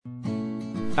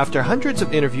After hundreds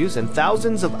of interviews and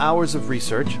thousands of hours of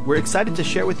research, we're excited to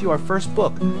share with you our first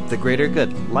book, The Greater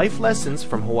Good, Life Lessons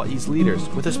from Hawaii's Leaders,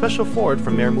 with a special foreword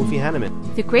from Mayor Mufi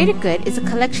Hanneman. The Greater Good is a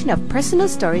collection of personal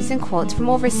stories and quotes from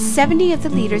over 70 of the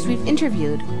leaders we've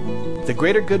interviewed. The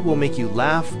Greater Good will make you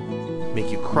laugh, make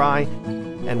you cry,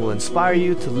 and will inspire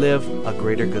you to live a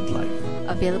greater good life.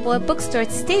 Available at bookstores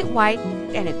statewide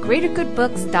and at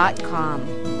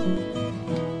greatergoodbooks.com.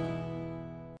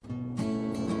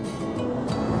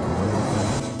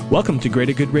 Welcome to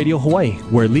Greater Good Radio Hawaii,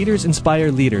 where leaders inspire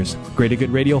leaders. Greater Good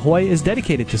Radio Hawaii is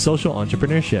dedicated to social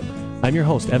entrepreneurship. I'm your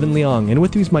host, Evan Leong, and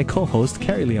with me is my co-host,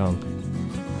 Carrie Leong.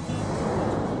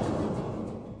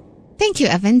 Thank you,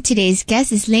 Evan. Today's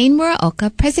guest is Lane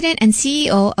Muraoka, President and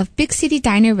CEO of Big City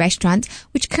Diner Restaurant,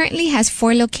 which currently has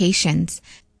 4 locations.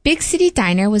 Big City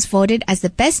Diner was voted as the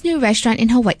best new restaurant in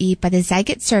Hawaii by the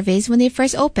Zyget surveys when they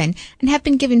first opened and have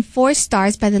been given 4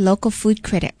 stars by the local food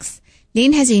critics.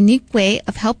 Lane has a unique way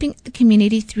of helping the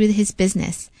community through his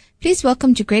business. Please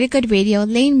welcome to Greater Good Radio,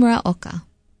 Lane Muraoka.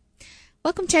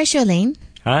 Welcome to our show, Lane.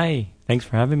 Hi. Thanks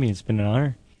for having me. It's been an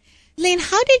honor. Lane,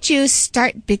 how did you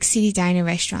start Big City Diner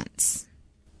Restaurants?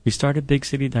 We started Big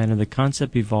City Diner. The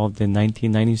concept evolved in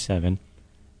 1997,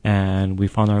 and we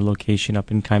found our location up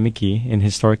in Kaimaki, in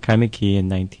historic Kaimaki in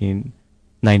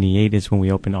 1998 is when we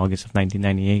opened, August of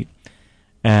 1998.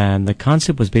 And the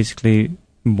concept was basically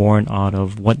born out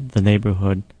of what the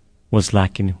neighborhood was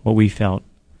lacking, what we felt.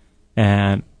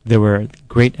 And there were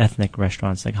great ethnic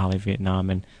restaurants like Hale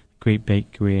Vietnam and great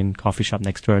bakery and coffee shop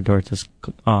next to our door, to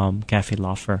Cafe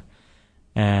Laufer.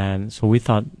 And so we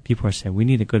thought, people were saying, we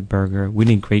need a good burger, we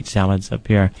need great salads up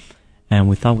here. And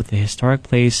we thought with the historic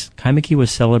place, Kaimaki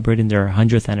was celebrating their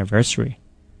 100th anniversary.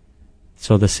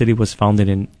 So the city was founded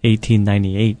in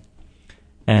 1898.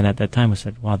 And at that time, we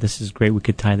said, wow, this is great. We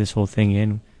could tie this whole thing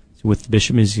in. So with the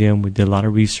Bishop Museum, we did a lot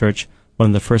of research. One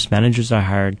of the first managers I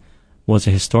hired was a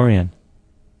historian.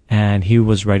 And he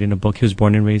was writing a book. He was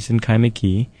born and raised in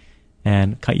Kaimaki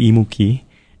and Kaimuki.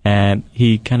 And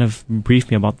he kind of briefed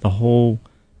me about the whole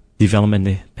development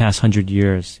in the past 100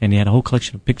 years. And he had a whole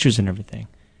collection of pictures and everything.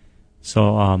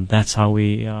 So that's how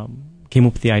we came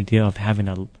up with the idea of having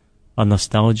a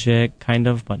nostalgic kind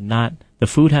of, but not, the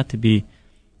food had to be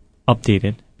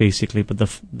updated, basically, but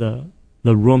the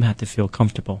room had to feel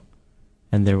comfortable.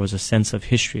 And there was a sense of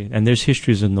history. And there's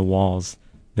histories in the walls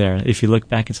there. If you look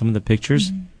back at some of the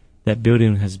pictures, that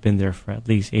building has been there for at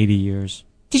least 80 years.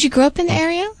 Did you grow up in the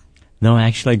area? No,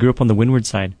 actually, I grew up on the windward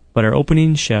side. But our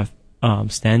opening chef,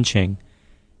 Stan Cheng,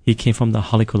 he came from the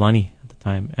Halekulani at the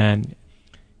time. And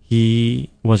he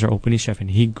was our opening chef,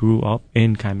 and he grew up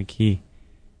in Kaimaki.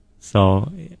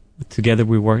 So together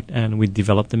we worked, and we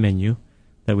developed a menu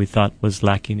that we thought was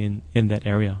lacking in that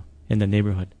area, in the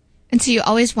neighborhood. And so you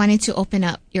always wanted to open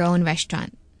up your own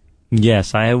restaurant?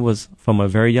 Yes, I was, from a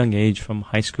very young age, from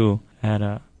high school, had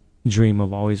a dream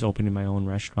of always opening my own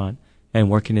restaurant and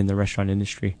working in the restaurant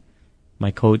industry. My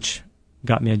coach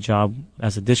got me a job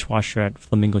as a dishwasher at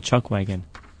Flamingo Chuck Wagon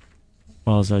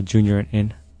while I was a junior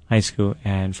in high school,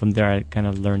 and from there I kind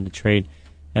of learned the trade.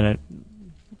 And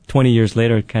 20 years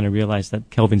later, I kind of realized that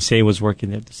Kelvin Say was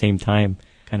working at the same time.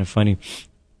 Kind of funny.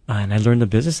 And I learned the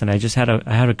business, and I just had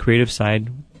a creative side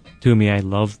to me. I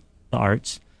love the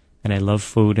arts, and I love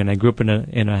food, and I grew up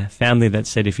in a family that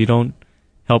said, if you don't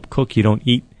help cook, you don't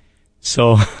eat.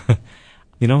 So,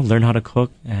 learn how to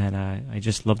cook, and I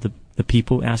just love the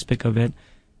people aspect of it,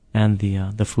 and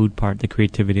the food part, the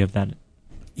creativity of that.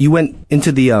 You went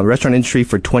into the restaurant industry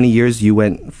for 20 years. You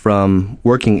went from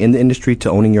working in the industry to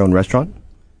owning your own restaurant?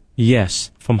 Yes.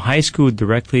 From high school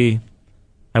directly,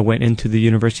 I went into the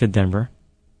University of Denver.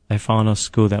 I found a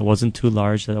school that wasn't too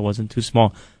large, that wasn't too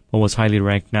small, but was highly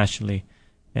ranked nationally.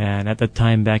 And at the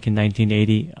time, back in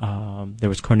 1980, there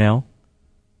was Cornell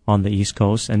on the East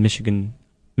Coast, and Michigan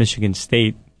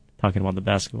State, talking about the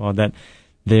basketball, that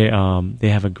they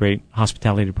have a great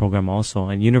hospitality program also.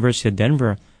 And University of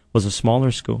Denver was a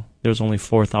smaller school. There was only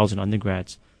 4,000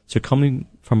 undergrads. So coming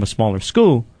from a smaller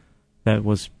school, that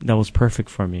was perfect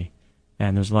for me.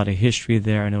 And there was a lot of history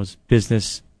there, and it was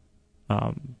business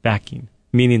backing.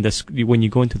 Meaning, when you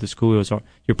go into the school,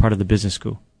 you're part of the business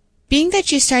school. Being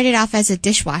that you started off as a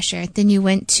dishwasher, then you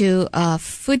went to a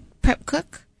food prep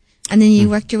cook, and then you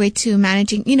worked your way to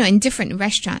managing, in different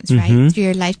restaurants, right, through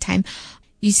your lifetime.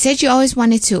 You said you always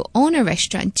wanted to own a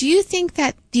restaurant. Do you think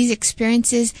that these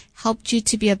experiences helped you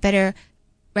to be a better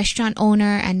restaurant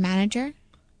owner and manager?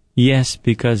 Yes,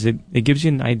 because it gives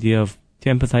you an idea to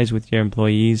empathize with your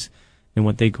employees and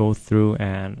what they go through,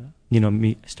 and,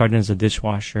 me starting as a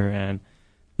dishwasher and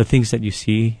the things that you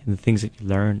see and the things that you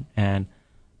learn. And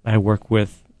I work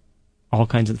with all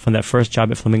kinds of, from that first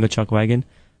job at Flamingo Chuck Wagon,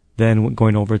 Then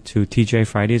going over to TGI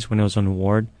Fridays when it was on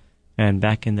Ward. And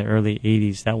back in the early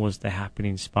 80s, that was the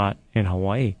happening spot in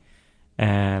Hawaii.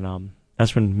 And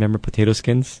that's when, remember Potato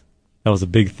Skins? That was a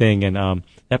big thing. And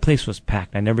that place was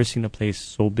packed. I never seen a place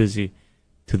so busy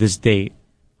to this date.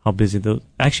 How busy.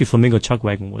 Actually, Flamingo Chuck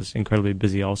Wagon was incredibly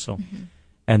busy also. Mm-hmm.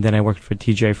 And then I worked for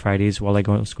TGI Fridays while I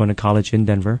was going to college in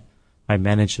Denver. I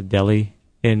managed a deli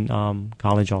in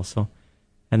college also.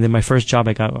 And then my first job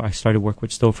I started work with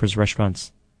Stouffer's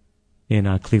Restaurants in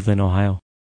Cleveland, Ohio.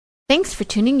 Thanks for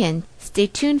tuning in. Stay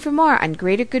tuned for more on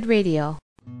Greater Good Radio.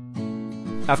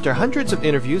 After hundreds of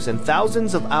interviews and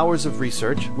thousands of hours of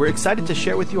research, we're excited to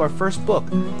share with you our first book,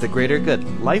 The Greater Good,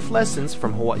 Life Lessons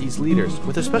from Hawaii's Leaders,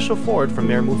 with a special foreword from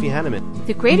Mayor Mufi Hanneman.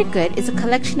 The Greater Good is a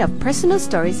collection of personal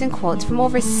stories and quotes from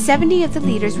over 70 of the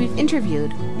leaders we've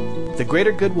interviewed. The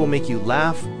Greater Good will make you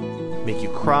laugh, make you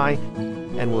cry,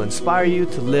 and will inspire you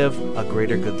to live a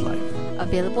greater good life.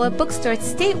 Available at bookstores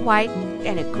statewide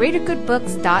and at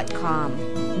greatergoodbooks.com.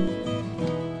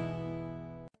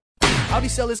 How'd he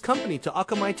sell his company to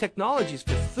Akamai Technologies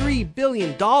for $3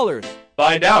 billion?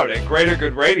 Find out at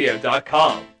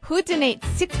greatergoodradio.com. Who donates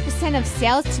 6% of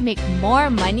sales to make more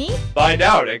money? Find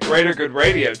out at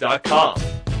greatergoodradio.com.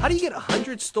 How do you get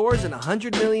 100 stores and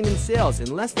 $100 million in sales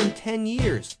in less than 10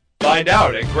 years? Find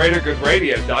out at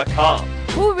greatergoodradio.com.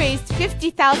 Who raised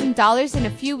 $50,000 in a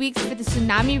few weeks for the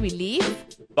tsunami relief?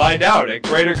 Find out at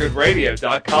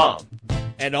greatergoodradio.com.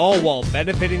 And all while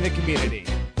benefiting the community.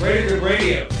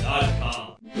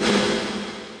 greatergoodradio.com.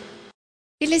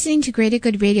 You're listening to Greater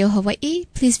Good Radio Hawaii.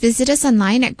 Please visit us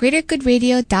online at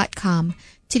greatergoodradio.com.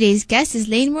 Today's guest is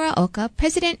Lane Muraoka,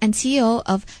 President and CEO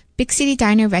of Big City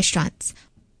Diner Restaurants.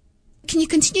 Can you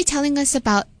continue telling us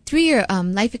about, through your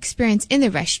life experience in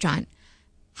the restaurant,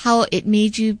 how it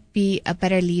made you be a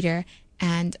better leader?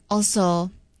 And also,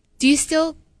 do you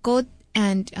still go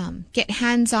and get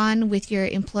hands-on with your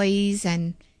employees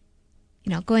and,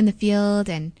 go in the field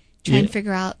and try and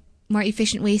figure out more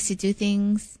efficient ways to do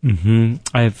things? Mm-hmm.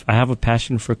 I have a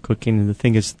passion for cooking, and the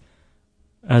thing is,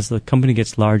 as the company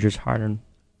gets larger, it's harder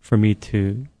for me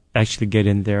to actually get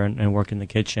in there and work in the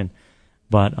kitchen.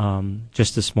 But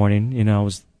just this morning, I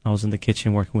was in the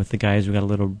kitchen working with the guys. We got a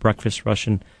little breakfast rush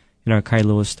in our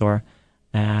Kailua store,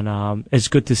 and it's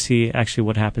good to see actually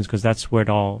what happens, because that's where it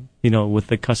all, with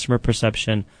the customer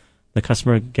perception, the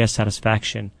customer guest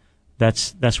satisfaction,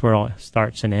 that's where it all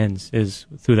starts and ends, is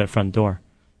through that front door.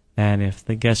 And if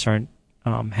the guests aren't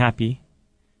happy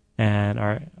and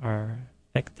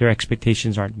their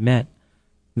expectations aren't met,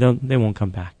 they won't come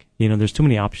back. There's too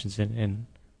many options in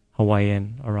Hawaii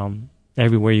and around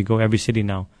everywhere you go, every city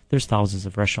now. There's thousands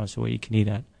of restaurants where you can eat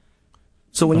at.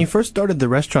 So when you first started the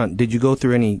restaurant, did you go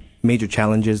through any major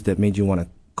challenges that made you want to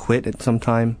quit at some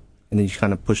time, and then you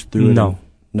kind of pushed through it? No.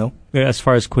 No? As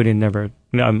far as quitting, never.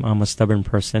 I'm a stubborn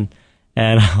person,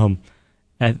 and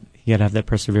you gotta have that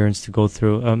perseverance to go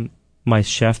through. My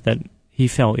chef, he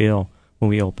fell ill when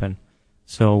we opened,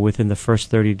 so within the first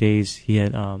 30 days, he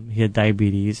had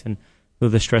diabetes, and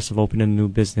with the stress of opening a new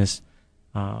business,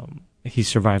 he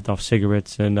survived off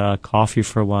cigarettes and coffee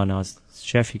for a while. And I was,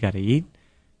 chef, you got to eat,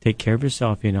 take care of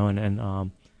yourself, and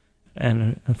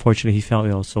unfortunately he fell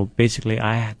ill. So basically,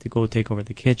 I had to go take over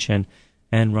the kitchen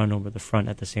and run over the front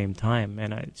at the same time.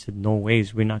 And I said, no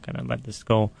ways, we're not gonna let this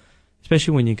go,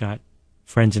 especially when you got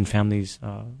friends and families,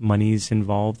 money's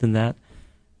involved in that.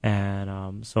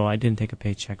 And so I didn't take a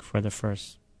paycheck for the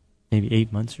first maybe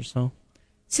 8 months or so.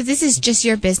 So this is just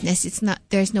your business.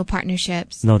 There's no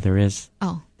partnerships. No, there is.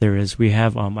 Oh. There is. We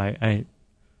have one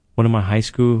of my high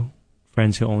school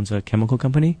friends who owns a chemical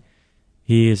company.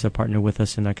 He is a partner with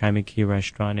us in our Kaimiki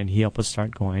restaurant, and he helped us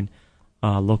start going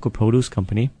local produce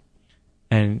company.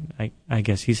 And I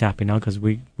guess he's happy now because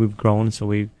we've grown, so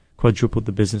we quadrupled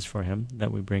the business for him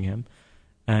that we bring him.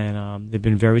 And they've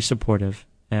been very supportive,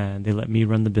 and they let me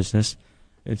run the business.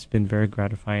 It's been very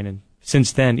gratifying. And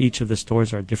since then, each of the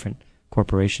stores are different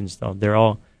corporations, though. They're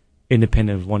all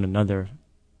independent of one another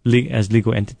as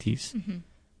legal entities, mm-hmm.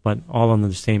 but all under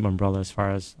the same umbrella as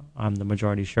far as I'm the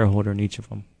majority shareholder in each of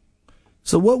them.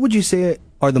 So what would you say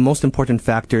are the most important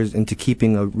factors into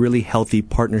keeping a really healthy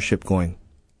partnership going?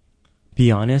 Be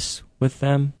honest with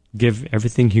them. Give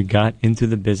everything you got into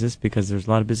the business, because there's a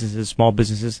lot of businesses, small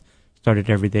businesses started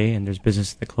every day, and there's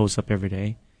businesses that close up every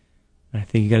day. And I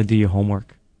think you got to do your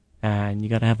homework, and you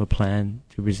got to have a plan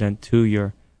to present to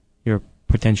your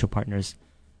potential partners.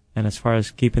 And as far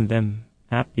as keeping them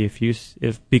happy,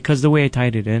 because the way I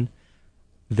tied it in,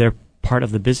 they're part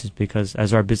of the business, because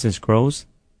as our business grows,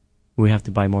 we have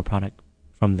to buy more product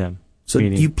from them. So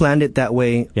you planned it that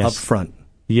way Yes. up front?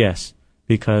 Yes,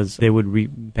 because they would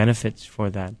reap benefits for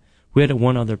that. We had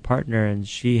one other partner, and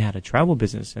she had a travel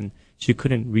business, and she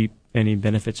couldn't reap any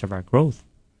benefits of our growth,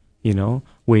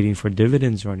 waiting for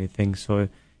dividends or anything. So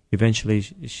eventually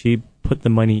she put the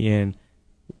money in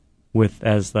with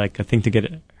as like a thing to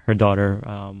get her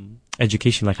daughter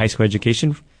education, like high school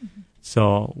education. Mm-hmm.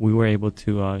 So we were able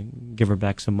to give her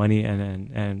back some money,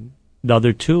 and the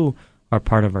other two are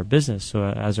part of our business. So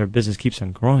as our business keeps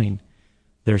on growing,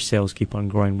 their sales keep on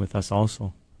growing with us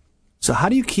also. So how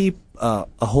do you keep a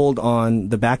hold on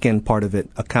the back end part of it,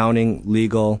 accounting,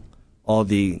 legal, all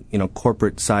the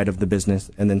corporate side of the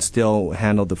business, and then still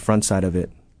handle the front side of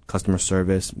it, customer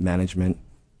service, management?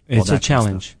 It's a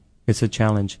challenge. It's a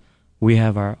challenge. We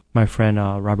have my friend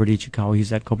Robert Ichikawa.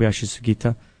 He's at Kobayashi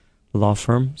Sugita law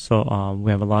firm. So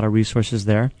we have a lot of resources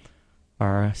there.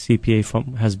 Our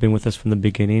CPA has been with us from the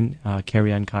beginning,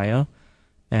 Carrie Ann Kaya,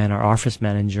 and our office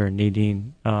manager,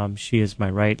 Nadine. She is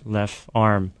my right, left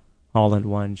arm, all in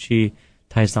one. She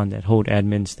ties down that whole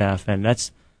admin staff, and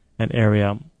that's an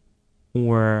area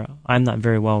where I'm not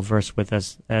very well versed with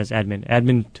as admin.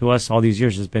 Admin to us all these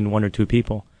years has been one or two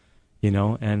people,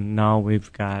 and now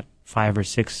we've got 5 or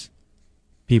 6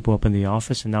 people up in the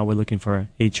office, and now we're looking for an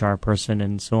HR person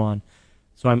and so on.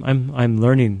 So I'm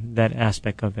learning that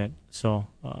aspect of it. So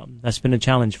that's been a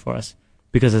challenge for us,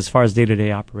 because as far as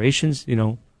day-to-day operations, we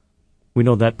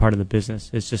know that part of the business.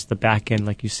 It's just the back end,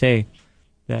 like you say,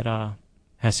 that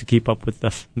has to keep up with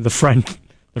the front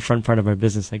part of our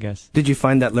business, I guess. Did you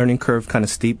find that learning curve kind of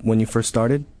steep when you first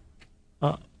started?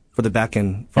 For the back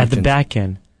end functions? At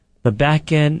the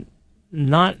back end,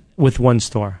 not with one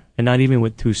store, and not even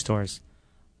with 2 stores,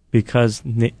 because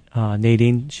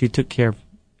Nadine, she took care of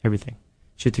everything.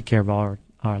 She took care of all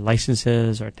our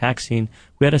licenses, our taxing.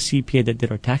 We had a CPA that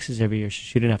did our taxes every year.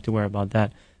 She didn't have to worry about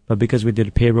that. But because we did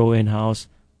a payroll in-house,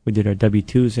 we did our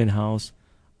W-2s in-house,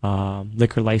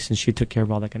 liquor license, she took care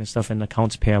of all that kind of stuff, and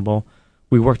accounts payable.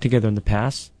 We worked together in the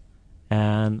past,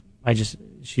 and I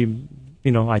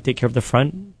take care of the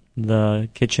front, the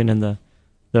kitchen, and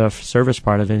the service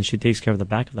part of it, and she takes care of the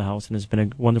back of the house, and it's been a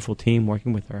wonderful team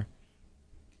working with her.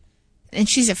 And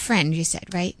she's a friend, you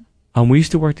said, right? We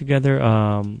used to work together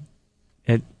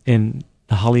in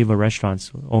the Haleiwa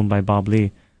restaurants owned by Bob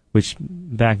Lee, which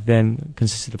back then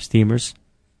consisted of Steamers,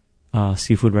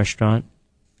 seafood restaurant,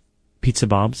 Pizza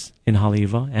Bob's in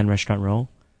Haleiwa and Restaurant Row,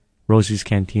 Rosie's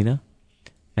Cantina.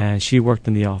 And she worked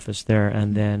in the office there.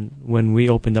 And then when we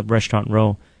opened up Restaurant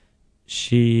Row,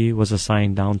 she was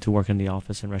assigned down to work in the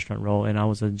office in Restaurant Row, and I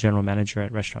was a general manager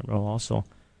at Restaurant Row also.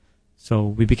 So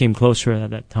we became closer at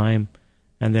that time.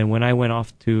 And then when I went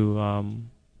off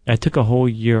I took a whole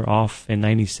year off in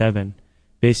 97,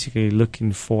 basically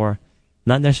looking for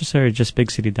not necessarily just Big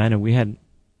City Diner. We had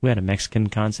a Mexican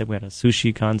concept, we had a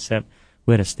sushi concept,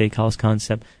 we had a steakhouse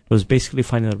concept. It was basically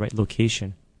finding the right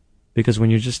location, because when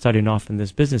you're just starting off in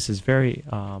this business, it's very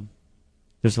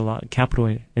there's a lot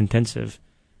capital intensive.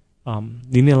 You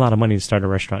need a lot of money to start a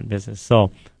restaurant business,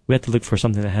 so we had to look for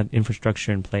something that had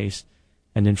infrastructure in place,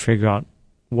 and then figure out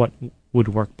what would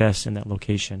work best in that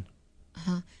location.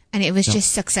 Uh-huh. And it was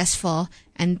just successful,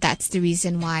 and that's the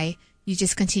reason why you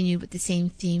just continued with the same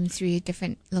theme through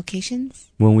different locations?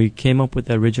 When we came up with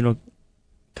the original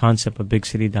concept of Big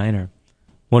City Diner,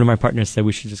 one of my partners said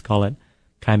we should just call it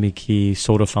Kaimiki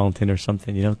Soda Fountain or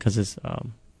something, because it's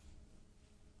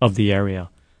of the area.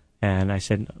 And I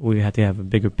said we had to have a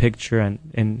bigger picture,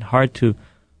 and hard to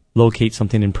locate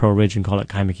something in Pro Ridge and call it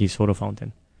Kaimiki Soda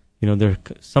Fountain. There are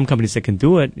some companies that can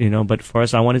do it, but for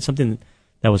us, I wanted something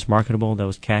that was marketable, that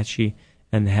was catchy,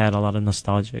 and had a lot of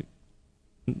nostalgic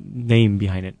name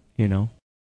behind it,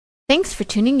 Thanks for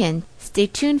tuning in. Stay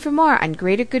tuned for more on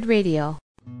Greater Good Radio.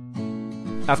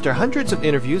 After hundreds of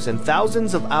interviews and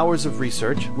thousands of hours of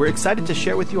research, we're excited to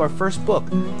share with you our first book,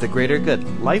 The Greater Good,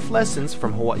 Life Lessons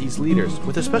from Hawaii's Leaders,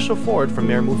 with a special foreword from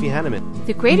Mayor Mufi Hanneman.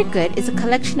 The Greater Good is a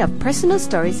collection of personal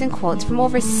stories and quotes from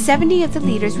over 70 of the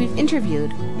leaders we've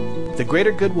interviewed. The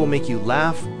Greater Good will make you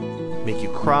laugh, make you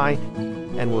cry,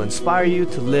 and will inspire you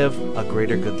to live a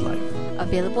greater good life.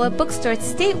 Available at bookstores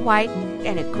statewide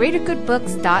and at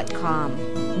greatergoodbooks.com.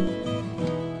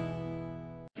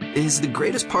 Is the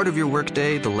greatest part of your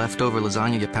workday the leftover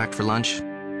lasagna you packed for lunch?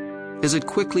 Is it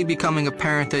quickly becoming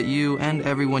apparent that you and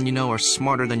everyone you know are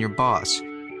smarter than your boss?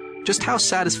 Just how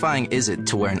satisfying is it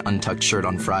to wear an untucked shirt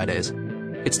on Fridays?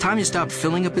 It's time you stopped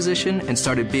filling a position and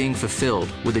started being fulfilled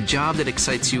with a job that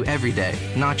excites you every day,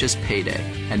 not just payday.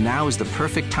 And now is the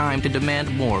perfect time to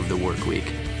demand more of the work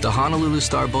week. The Honolulu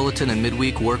Star Bulletin and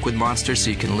Midweek work with Monster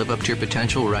so you can live up to your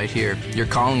potential right here. Your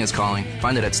calling is calling.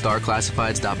 Find it at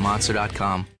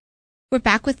starclassifieds.monster.com. We're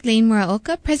back with Lane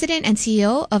Muraoka, President and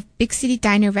CEO of Big City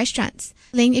Diner Restaurants.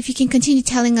 Lane, if you can continue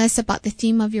telling us about the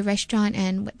theme of your restaurant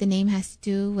and what the name has to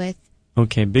do with.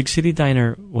 Okay, Big City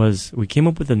Diner we came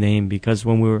up with the name because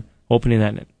when we were opening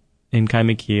that in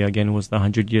Kaimiki, again, it was the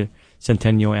 100-year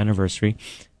centennial anniversary.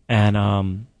 And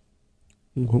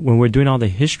when we're doing all the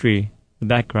history, the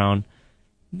background,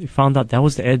 we found out that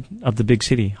was the edge of the big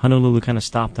city. Honolulu kind of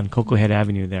stopped on Coco Head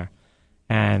Avenue there.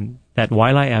 And that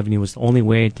Wailai Avenue was the only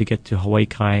way to get to Hawaii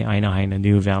Kai, Aina and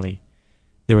New Valley.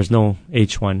 There was no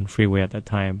H1 freeway at that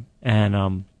time.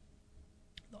 And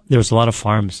there was a lot of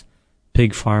farms,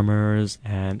 pig farmers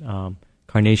and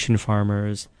carnation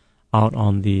farmers out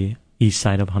on the east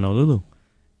side of Honolulu.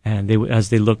 And as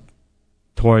they looked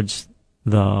towards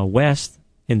the west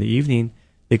in the evening,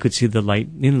 they could see the light,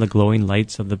 the glowing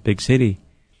lights of the big city.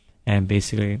 And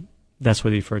basically, that's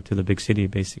what they referred to the big city,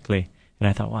 basically. And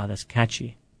I thought, wow, that's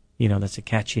catchy. That's a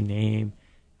catchy name.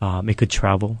 It could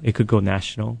travel. It could go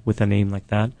national with a name like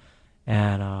that.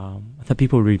 And I thought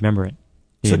people would remember it,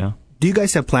 Do you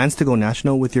guys have plans to go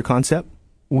national with your concept?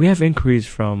 We have inquiries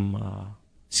from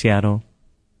Seattle,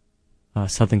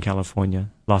 Southern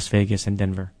California, Las Vegas, and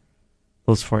Denver.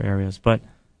 Those 4 areas. But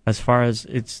as far as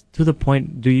it's to the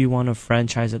point, do you want to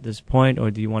franchise at this point, or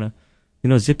do you want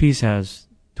to, Zippy's has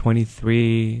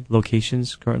 23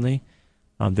 locations currently.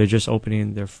 They're just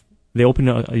opening they opened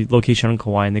a location on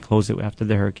Kauai and they closed it after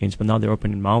the hurricanes, but now they're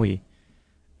opening in Maui.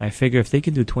 I figure if they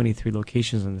can do 23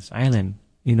 locations on this island,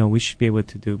 we should be able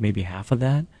to do maybe half of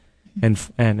that. And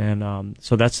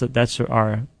so that's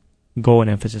our goal and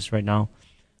emphasis right now.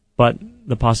 But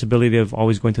the possibility of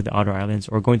always going to the outer islands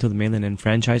or going to the mainland and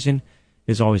franchising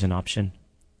is always an option.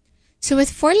 So with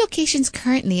 4 locations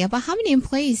currently, about how many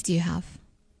employees do you have?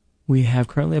 We have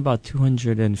currently about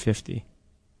 250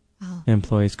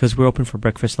 employees because we're open for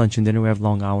breakfast, lunch, and dinner. We have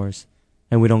long hours,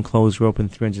 and we don't close. We're open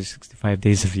 365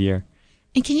 days of the year.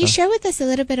 And can you share with us a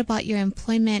little bit about your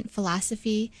employment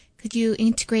philosophy? Could you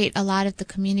integrate a lot of the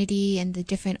community and the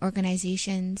different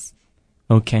organizations?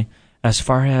 Okay. As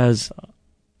far as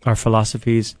our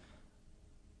philosophies,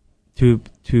 we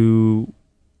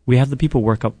have the people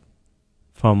work up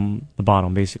from the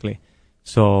bottom, basically.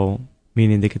 So,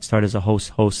 meaning they could start as a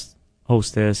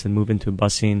hostess and move into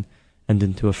busing and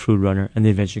then to a food runner and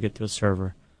then eventually get to a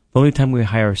server. The only time we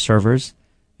hire servers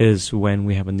is when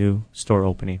we have a new store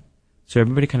opening. So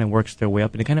everybody kind of works their way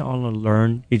up and they kind of all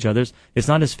learn each other's. It's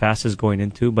not as fast as going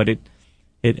into, but it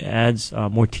adds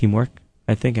more teamwork,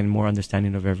 I think, and more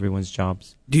understanding of everyone's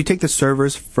jobs. Do you take the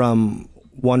servers from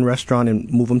one restaurant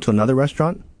and move them to another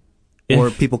restaurant? Or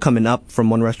people coming up from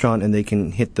one restaurant and they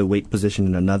can hit the wait position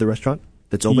in another restaurant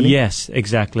that's opening? Yes,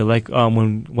 exactly. Like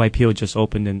when YPO just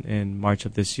opened in March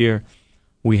of this year,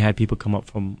 we had people come up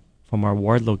from our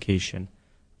ward location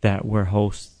that were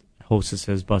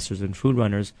hostesses, bussers, and food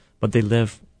runners, but they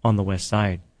live on the west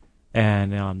side.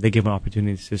 And they give them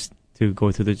opportunities to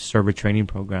go through the server training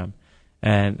program.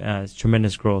 And it's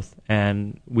tremendous growth.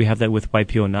 And we have that with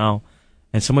YPO now.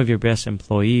 And some of your best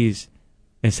employees,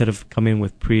 instead of coming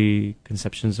with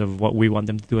preconceptions of what we want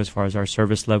them to do as far as our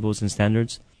service levels and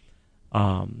standards,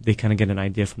 they kind of get an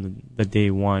idea from the day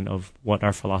one of what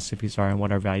our philosophies are and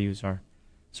what our values are.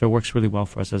 So it works really well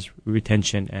for us as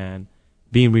retention and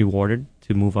being rewarded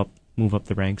to move up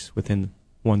the ranks within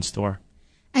one store.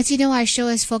 As you know, our show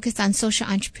is focused on social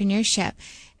entrepreneurship.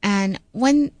 And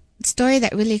one story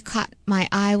that really caught my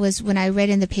eye was when I read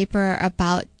in the paper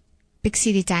about Big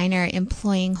City Diner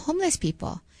employing homeless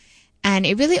people. And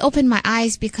it really opened my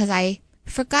eyes because I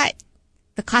forgot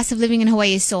the cost of living in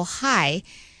Hawaii is so high.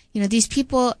 These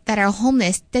people that are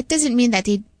homeless, that doesn't mean that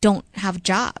they don't have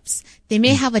jobs. They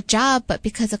may have a job, but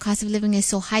because the cost of living is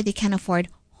so high, they can't afford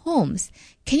homes.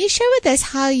 Can you share with us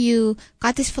how you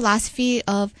got this philosophy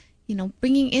of,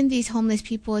 bringing in these homeless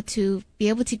people to be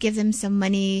able to give them some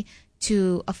money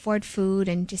to afford food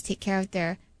and just take care of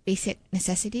their basic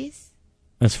necessities?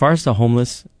 As far as the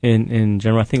homeless in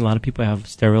general, I think a lot of people have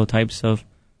stereotypes of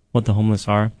what the homeless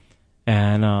are.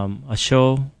 And a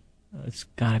show, it's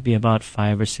got to be about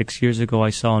 5 or 6 years ago, I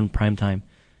saw on primetime.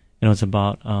 And it was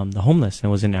about the homeless. And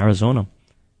it was in Arizona.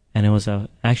 And it was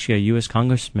actually a U.S.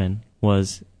 congressman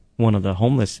was one of the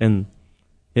homeless in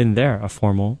there, a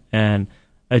formal. And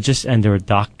there were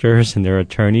doctors and there were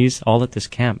attorneys all at this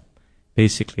camp,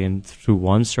 basically. And through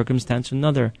one circumstance or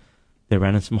another, they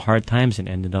ran into some hard times and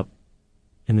ended up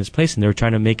in this place. And they were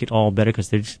trying to make it all better because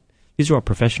these were all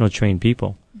professional trained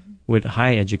people with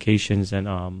high educations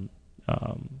and,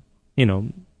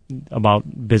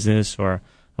 about business or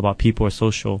about people or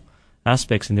social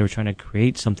aspects. And they were trying to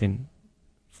create something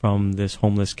from this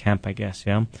homeless camp, I guess,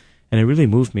 yeah. And it really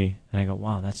moved me. And I go,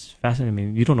 wow, that's fascinating. I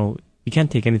mean, you don't know you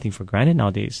can't take anything for granted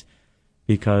nowadays,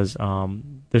 because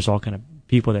there's all kind of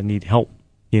people that need help,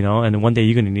 and one day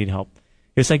you're going to need help.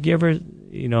 It's like, you ever,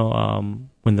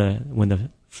 when the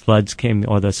floods came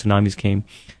or the tsunamis came,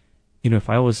 if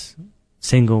I was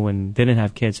single and didn't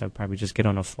have kids, I'd probably just get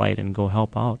on a flight and go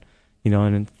help out,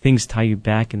 and things tie you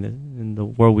back in the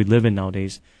world we live in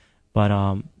nowadays.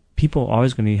 But people are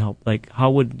always going to need help. Like,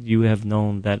 how would you have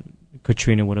known that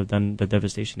Katrina would have done the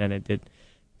devastation that it did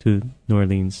to New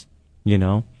Orleans,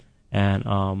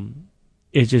 And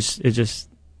it just,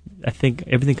 I think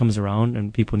everything comes around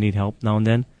and people need help now and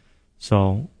then.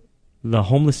 So the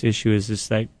homeless issue is just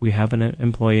like, we have an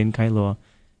employee in Kailua,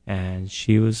 and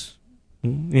she was,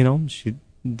 she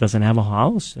doesn't have a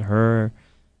house. I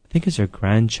think it's her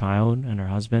grandchild and her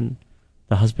husband.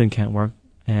 The husband can't work,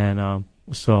 and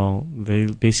so they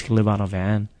basically live out of a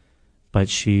van. But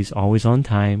she's always on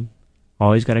time,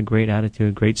 always got a great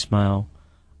attitude, great smile,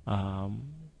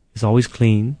 is always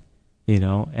clean,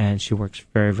 and she works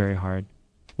very, very hard.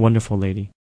 Wonderful lady.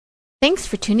 Thanks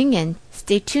for tuning in.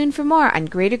 Stay tuned for more on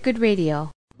Greater Good Radio.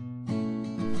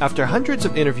 After hundreds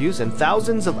of interviews and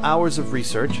thousands of hours of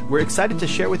research, we're excited to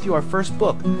share with you our first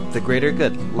book, The Greater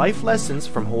Good, Life Lessons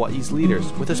from Hawaii's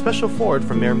Leaders, with a special foreword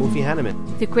from Mayor Mufi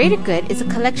Hanneman. The Greater Good is a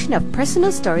collection of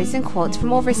personal stories and quotes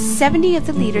from over 70 of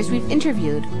the leaders we've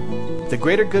interviewed. The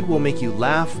Greater Good will make you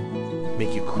laugh,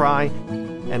 make you cry,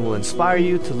 and will inspire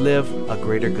you to live a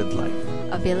greater good life.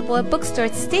 Available at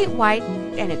bookstores statewide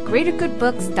and at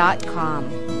greatergoodbooks.com.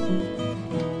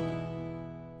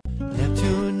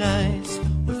 Neptune nights,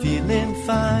 we're feeling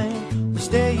fine. We're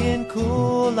staying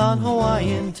cool on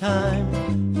Hawaiian time.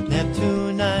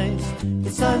 Neptune nights,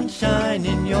 it's sunshine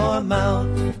in your mouth.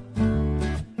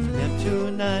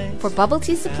 Neptune nights. For bubble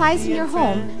tea supplies in your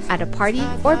home, at a party,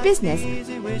 or business,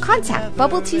 contact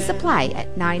Bubble Tea Supply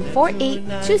at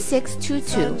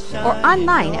 948-2622 or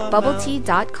online at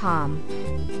bubbletea.com.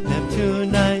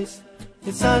 Neptune nights,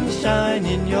 it's sunshine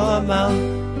in your mouth.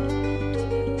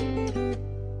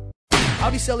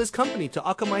 How'd he sell his company to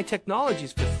Akamai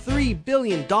Technologies for $3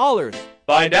 billion?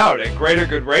 Find out at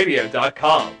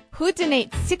greatergoodradio.com. Who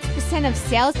donates 6% of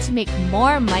sales to make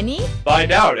more money?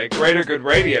 Find out at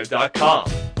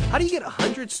greatergoodradio.com. How do you get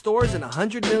 100 stores and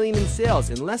 $100 million in sales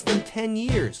in less than 10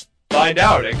 years? Find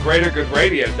out at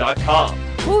greatergoodradio.com.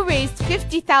 Who raised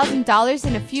 $50,000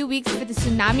 in a few weeks for the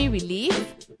tsunami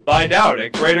relief? Find out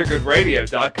at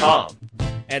greatergoodradio.com.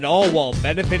 And all while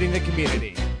benefiting the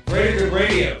community.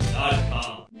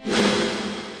 greatergoodradio.com.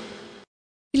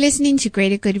 You're listening to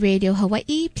Greater Good Radio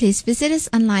Hawaii. Please visit us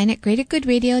online at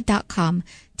greatergoodradio.com.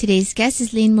 Today's guest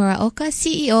is Lane Muraoka,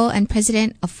 CEO and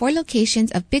president of 4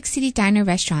 locations of Big City Diner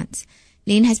restaurants.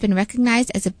 Lane has been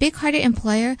recognized as a big-hearted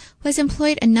employer who has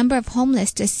employed a number of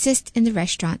homeless to assist in the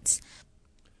restaurants.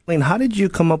 Lane, how did you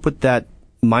come up with that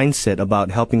mindset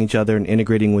about helping each other and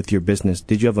integrating with your business?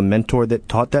 Did you have a mentor that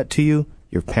taught that to you,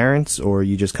 your parents, or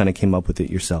you just kind of came up with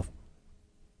it yourself?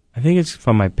 I think it's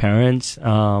from my parents,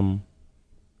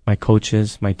 my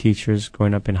coaches, my teachers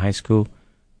growing up in high school,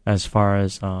 as far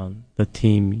as the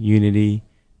team unity.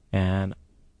 And,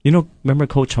 remember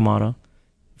Coach Hamada,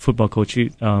 football coach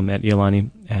at Iolani,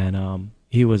 and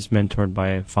he was mentored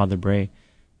by Father Bray.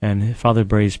 And Father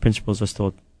Bray's principles are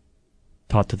still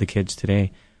taught to the kids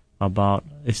today about,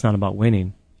 it's not about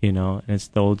winning, and it's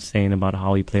the old saying about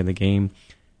how you play the game.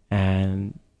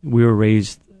 And we were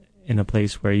raised in a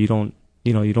place where you don't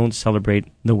celebrate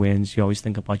the wins. You always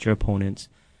think about your opponents.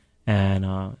 And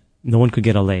no one could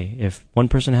get a lay. If one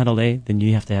person had a lay, then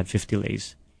you have to have 50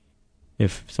 lays.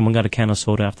 If someone got a can of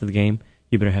soda after the game,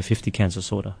 you better have 50 cans of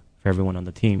soda for everyone on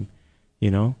the team,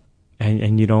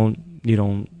 And you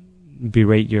don't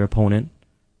berate your opponent,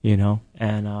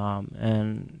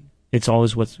 and it's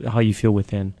always how you feel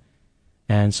within.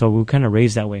 And so we kind of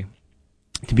raised that way,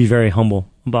 to be very humble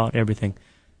about everything.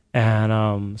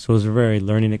 And so it was a very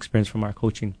learning experience from our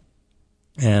coaching.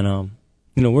 And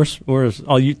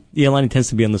Iolani tends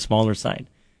to be on the smaller side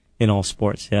in all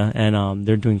sports, yeah. And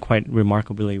they're doing quite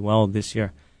remarkably well this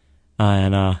year.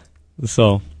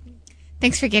 So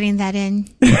Thanks for getting that in.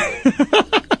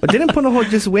 But didn't Punahou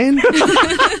just win?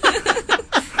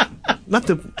 Not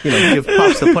to give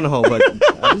props to Punahou, but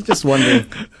I was just wondering.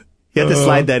 You had to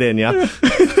slide that in, yeah?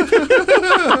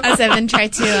 As Evan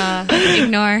tried to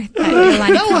ignore that.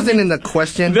 That wasn't in the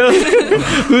question.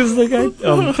 Who's the guy?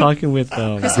 I'm talking with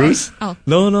Bruce. Oh.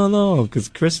 No, because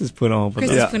Chris is Punahou. Chris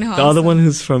is Punahou. The other one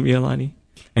who's from Iolani.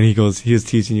 And he was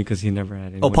teaching you because he never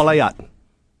had anyone. Oh, Paul Ayat.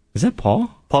 Is that Paul?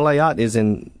 Paul Ayat is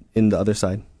in the other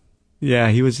side. Yeah,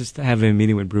 he was just having a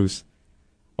meeting with Bruce.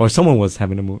 Or someone was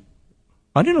having a meeting.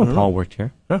 I didn't know Paul worked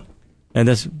here. Huh. And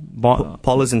that's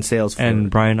Paul is in sales.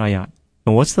 And Brian Ayat.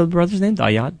 And what's the brother's name? The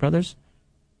Ayat brothers?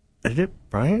 Is it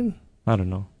Brian? I don't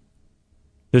know.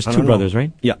 There's I two don't know. brothers,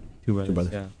 right? Yeah. Two brothers.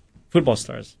 brothers. Yeah. Football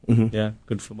stars. Mhm. Yeah,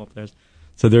 good football players.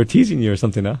 So they're teasing you or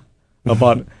something, huh?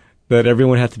 About that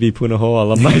everyone had to be Punahou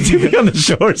alumni to be on the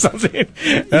show or something.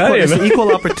 It's an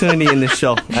equal opportunity in this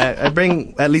show. I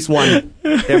bring at least one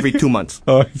every 2 months.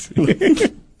 Oh, I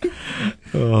see.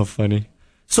 Oh, funny.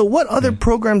 So what other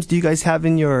programs do you guys have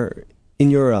in your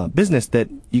business that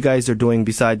you guys are doing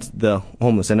besides the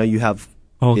homeless? I know you have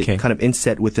Okay. it kind of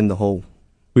inset within the whole.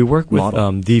 We work with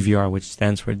model. DVR, which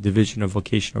stands for Division of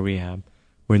Vocational Rehab,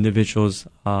 where individuals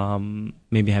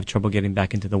maybe have trouble getting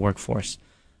back into the workforce,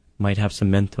 might have some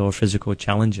mental or physical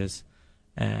challenges,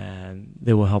 and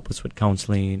they will help us with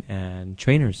counseling and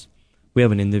trainers. We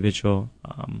have an individual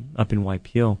up in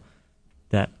YPO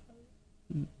that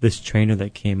this trainer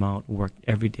that came out worked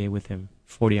every day with him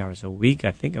 40 hours a week.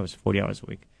 I think it was 40 hours a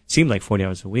week. Seemed like 40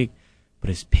 hours a week. But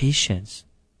his patience,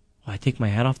 I take my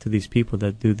hat off to these people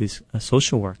that do this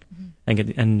social work.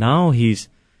 And now he's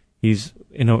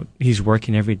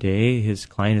working every day. His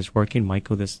client is working.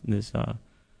 Michael, he's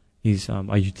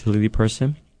a utility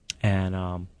person.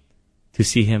 And to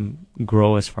see him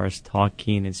grow as far as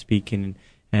talking and speaking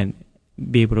and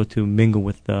be able to mingle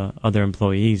with the other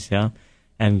employees, yeah,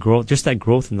 and grow. Just that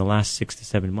growth in the last 6 to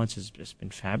 7 months has just been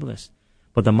fabulous.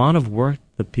 But the amount of work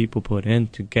that people put in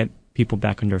to get people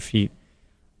back on their feet,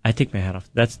 I take my hat off.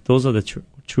 Those are the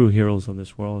true heroes of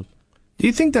this world. Do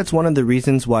you think that's one of the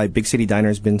reasons why Big City Diner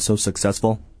has been so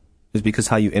successful? Is because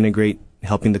how you integrate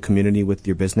helping the community with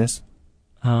your business?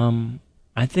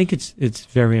 I think it's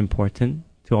very important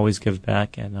to always give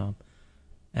back, and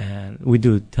we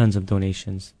do tons of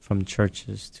donations from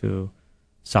churches to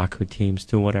soccer teams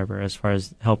to whatever, as far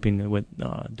as helping with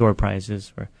door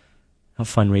prizes or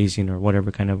fundraising or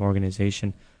whatever kind of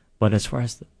organization. But as far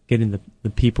as getting the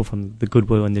people from the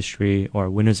goodwill industry or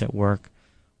winners at work,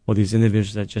 or these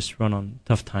individuals that just run on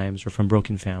tough times or from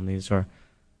broken families or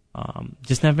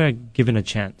just never given a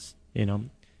chance, you know.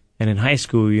 And in high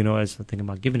school, you know, I was thinking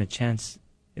about giving a chance.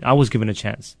 I was given a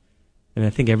chance. And I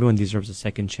think everyone deserves a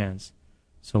second chance.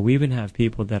 So we even have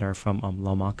people that are from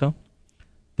Muraoka,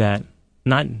 that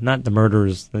not the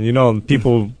murderers, you know,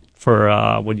 people for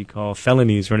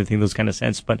felonies or anything, those kind of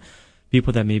sense, but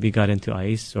people that maybe got into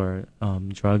ice or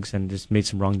drugs and just made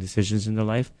some wrong decisions in their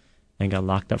life and got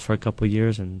locked up for a couple of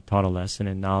years and taught a lesson,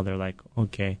 and now they're like,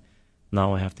 okay,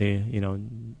 now I have to, you know,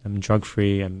 I'm drug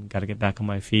free, I'm got to get back on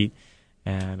my feet.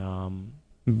 And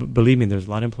believe me, there's a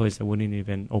lot of employees that wouldn't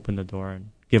even open the door and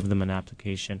give them an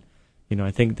application. You know,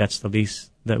 I think that's the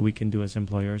least that we can do as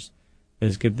employers,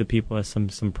 is give the people some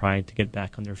pride to get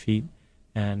back on their feet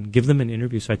and give them an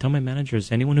interview. So I tell my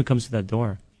managers, anyone who comes to that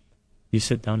door, you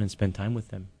sit down and spend time with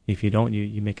them. If you don't,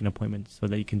 you make an appointment so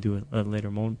that you can do it at a later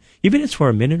moment. Even if it's for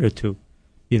a minute or two,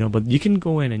 you know, but you can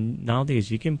go in, and nowadays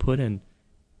you can put in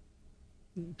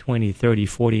 20, 30,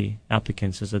 40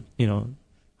 applicants as a, you know,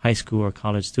 high school or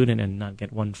college student and not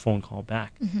get one phone call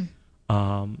back.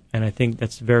 And I think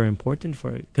that's very important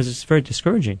because it's very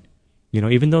discouraging. You know,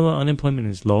 even though the unemployment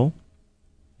is low,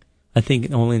 I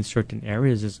think only in certain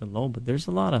areas is it low, but there's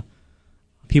a lot of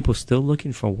people still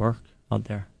looking for work out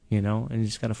there, you know, and you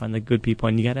just got to find the good people,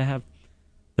 and you got to have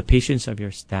the patience of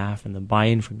your staff and the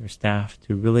buy-in from your staff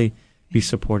to really be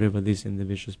supportive of these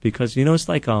individuals. Because, you know, it's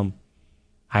like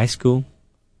high school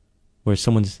where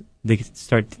they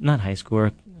start, not high school,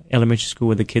 or elementary school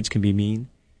where the kids can be mean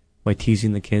by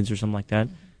teasing the kids or something like that.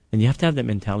 And you have to have that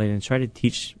mentality and try to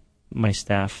teach my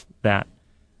staff that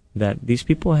these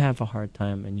people have a hard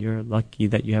time, and you're lucky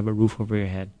that you have a roof over your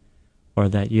head, or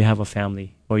that you have a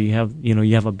family, or you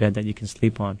have a bed that you can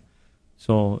sleep on.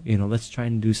 So, you know, let's try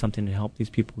and do something to help these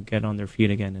people get on their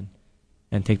feet again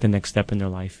and take the next step in their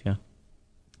life. Yeah.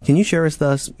 Can you share with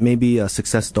us maybe a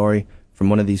success story from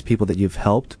one of these people that you've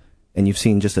helped and you've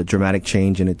seen just a dramatic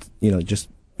change and it's, you know, just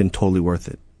been totally worth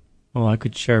it? Well, I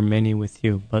could share many with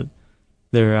you, but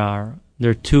there are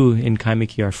two in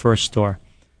Kaimiki, our first store.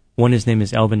 One, his name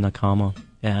is Elvin Nakama,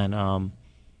 and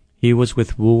he was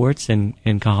with Woolworths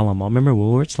in Kahalama. Remember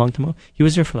Woolworths long time ago? He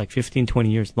was there for like 15, 20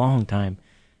 years, long time.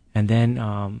 And then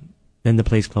the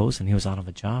place closed, and he was out of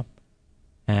a job.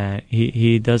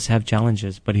 He does have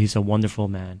challenges, but he's a wonderful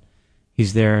man.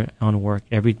 He's there on work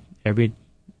every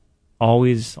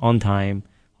always on time,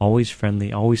 always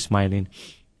friendly, always smiling,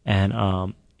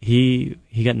 and he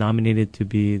got nominated to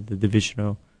be the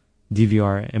divisional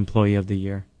DVR Employee of the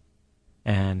Year,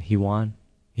 and he won.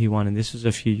 And this was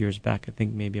a few years back, I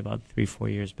think maybe about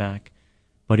 3-4 years back,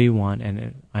 but he won,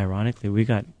 and ironically, we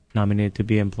got nominated to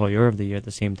be Employer of the Year at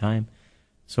the same time.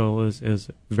 So it was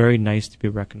very nice to be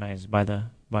recognized by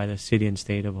the city and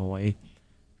state of Hawaii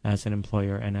as an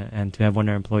employer, and to have one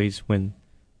of our employees win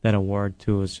that award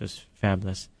too was just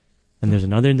fabulous. And there's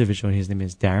another individual, his name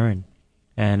is Darren,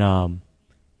 and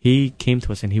he came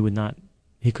to us and he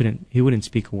wouldn't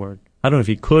speak a word. I don't know if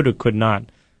he could or could not,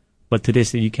 but to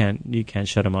this day you can't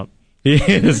shut him up. He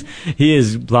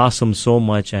has blossomed so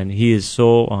much, and he is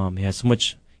so he has so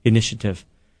much initiative.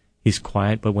 He's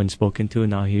quiet, but when spoken to,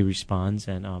 now he responds,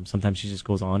 and sometimes he just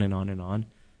goes on and on and on.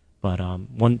 But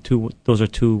those are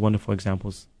two wonderful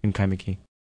examples in Kaimiki.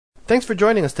 Thanks for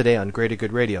joining us today on Greater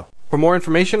Good Radio. For more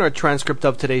information or a transcript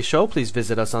of today's show, please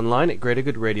visit us online at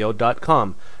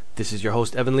greatergoodradio.com. This is your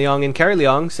host, Evan Leong and Carrie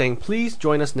Leong, saying please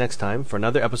join us next time for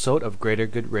another episode of Greater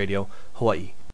Good Radio Hawaii.